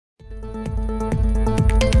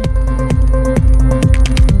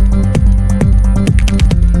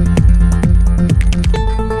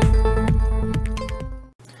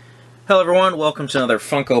Hello everyone, welcome to another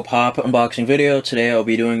Funko Pop unboxing video. Today I'll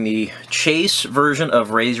be doing the Chase version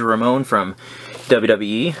of Razor Ramon from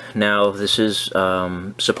WWE. Now this is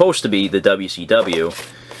supposed to be the WCW,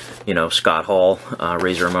 you know, Scott Hall,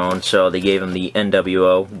 Razor Ramon, so they gave him the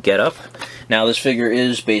NWO getup. Now this figure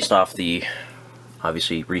is based off the,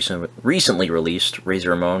 obviously, recently released Razor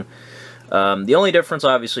Ramon. The only difference,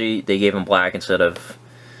 obviously, they gave him black instead of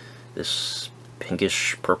this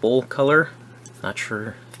pinkish purple color. Not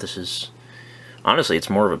sure if this is... Honestly, it's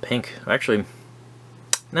more of a pink. Actually,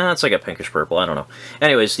 nah, it's like a pinkish purple. I don't know.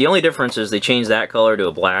 Anyways, the only difference is they changed that color to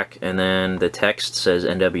a black, and then the text says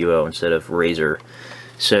NWO instead of Razor.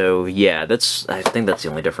 So, yeah, I think that's the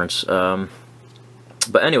only difference.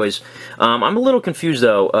 But anyways, I'm a little confused,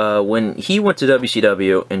 though. When he went to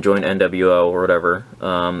WCW and joined NWO or whatever,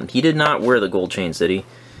 he did not wear the gold chains, did he?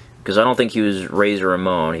 Because I don't think he was Razor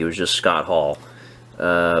Ramon. He was just Scott Hall.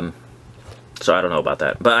 So I don't know about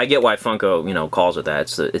that. But I get why Funko, you know, calls it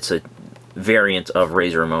that. It's a variant of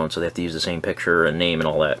Razor Ramon, so they have to use the same picture and name and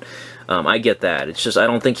all that. I get that. It's just I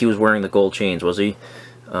don't think he was wearing the gold chains, was he?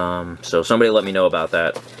 So somebody let me know about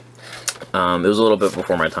that. It was a little bit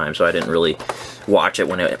before my time, so I didn't really watch it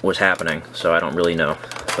when it was happening, so I don't really know.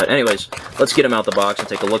 But anyways, let's get him out the box and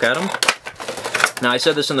take a look at him. Now, I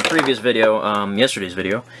said this in the previous video, yesterday's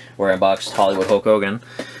video, where I unboxed Hollywood Hulk Hogan,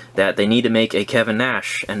 that they need to make a Kevin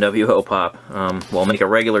Nash NWO pop. Well, make a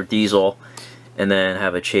regular Diesel, and then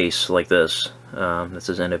have a Chase like this. This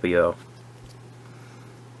is NWO.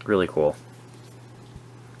 Really cool.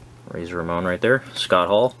 Razor Ramon right there, Scott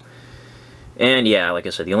Hall. And yeah, like I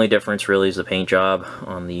said, the only difference really is the paint job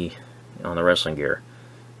on the wrestling gear,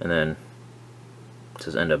 and then it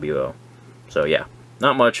says NWO. So yeah,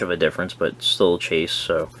 not much of a difference, but still Chase.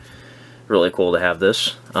 So really cool to have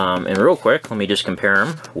this. And real quick, let me just compare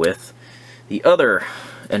him with the other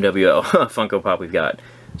NWO Funko Pop we've got.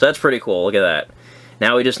 So that's pretty cool. Look at that.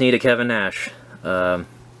 Now we just need a Kevin Nash,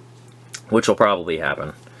 which will probably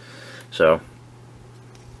happen. So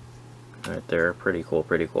right there, pretty cool,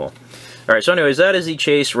 pretty cool. Alright, so anyways, that is the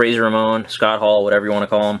Chase Razor Ramon, Scott Hall, whatever you want to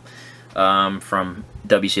call him, from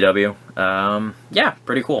WCW. Yeah,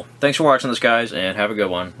 pretty cool. Thanks for watching this, guys, and have a good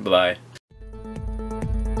one. Bye-bye.